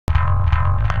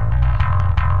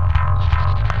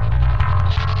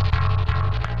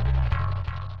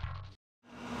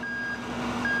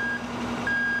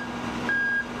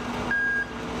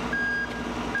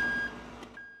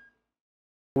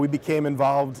We became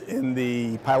involved in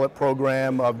the pilot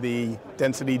program of the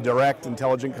Density Direct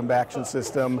Intelligent Compaction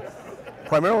System.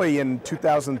 Primarily in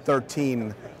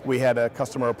 2013, we had a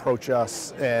customer approach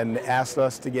us and asked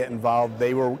us to get involved.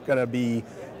 They were going to be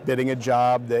bidding a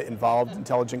job that involved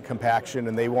intelligent compaction,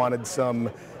 and they wanted some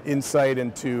insight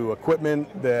into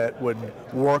equipment that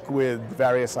would work with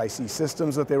various IC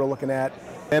systems that they were looking at.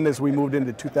 And as we moved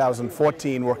into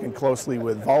 2014, working closely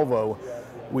with Volvo,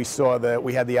 we saw that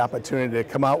we had the opportunity to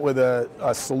come out with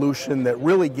a solution that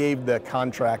really gave the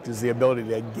contractors the ability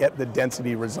to get the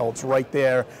density results right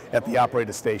there at the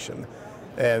operator station.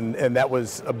 And that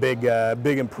was a big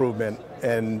improvement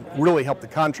and really helped the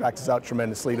contractors out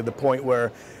tremendously, to the point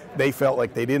where they felt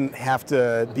like they didn't have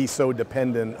to be so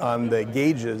dependent on the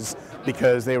gauges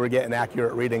because they were getting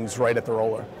accurate readings right at the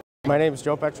roller. My name is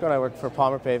Joe Petrico and I work for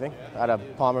Palmer Paving out of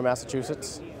Palmer,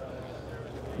 Massachusetts.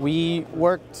 We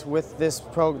worked with this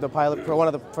one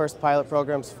of the first pilot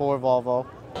programs for Volvo.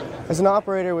 As an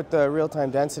operator with the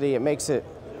real-time density, it makes it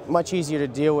much easier to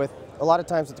deal with. A lot of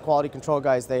times with the quality control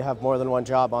guys, they have more than one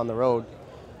job on the road,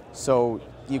 so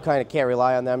you kind of can't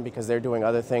rely on them because they're doing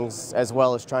other things as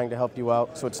well as trying to help you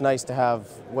out. So it's nice to have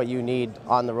what you need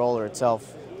on the roller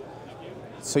itself,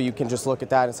 so you can just look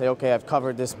at that and say, okay, I've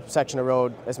covered this section of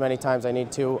road as many times as I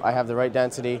need to, I have the right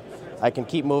density, I can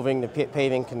keep moving, the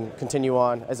paving can continue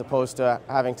on, as opposed to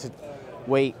having to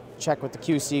wait, check with the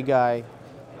QC guy,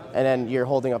 and then you're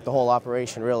holding up the whole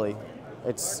operation, really.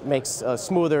 It makes a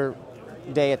smoother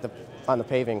day on the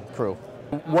paving crew.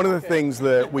 One of the things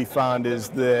that we found is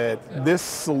that this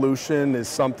solution is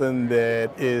something that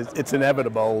it's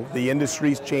inevitable. The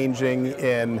industry's changing,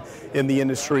 and in the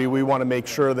industry we want to make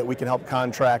sure that we can help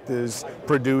contractors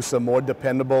produce a more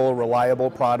dependable, reliable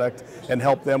product and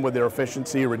help them with their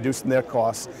efficiency, reducing their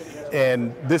costs.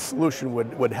 And this solution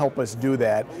would help us do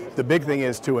that. The big thing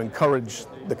is to encourage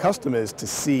the customers to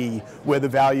see where the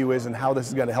value is and how this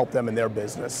is going to help them in their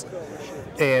business.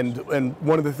 And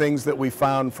one of the things that we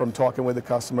found from talking with the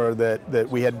customer that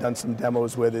we had done some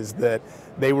demos with is that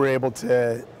they were able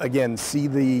to, again, see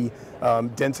the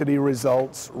density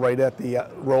results right at the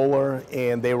roller,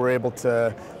 and they were able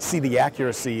to see the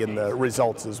accuracy in the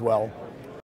results as well.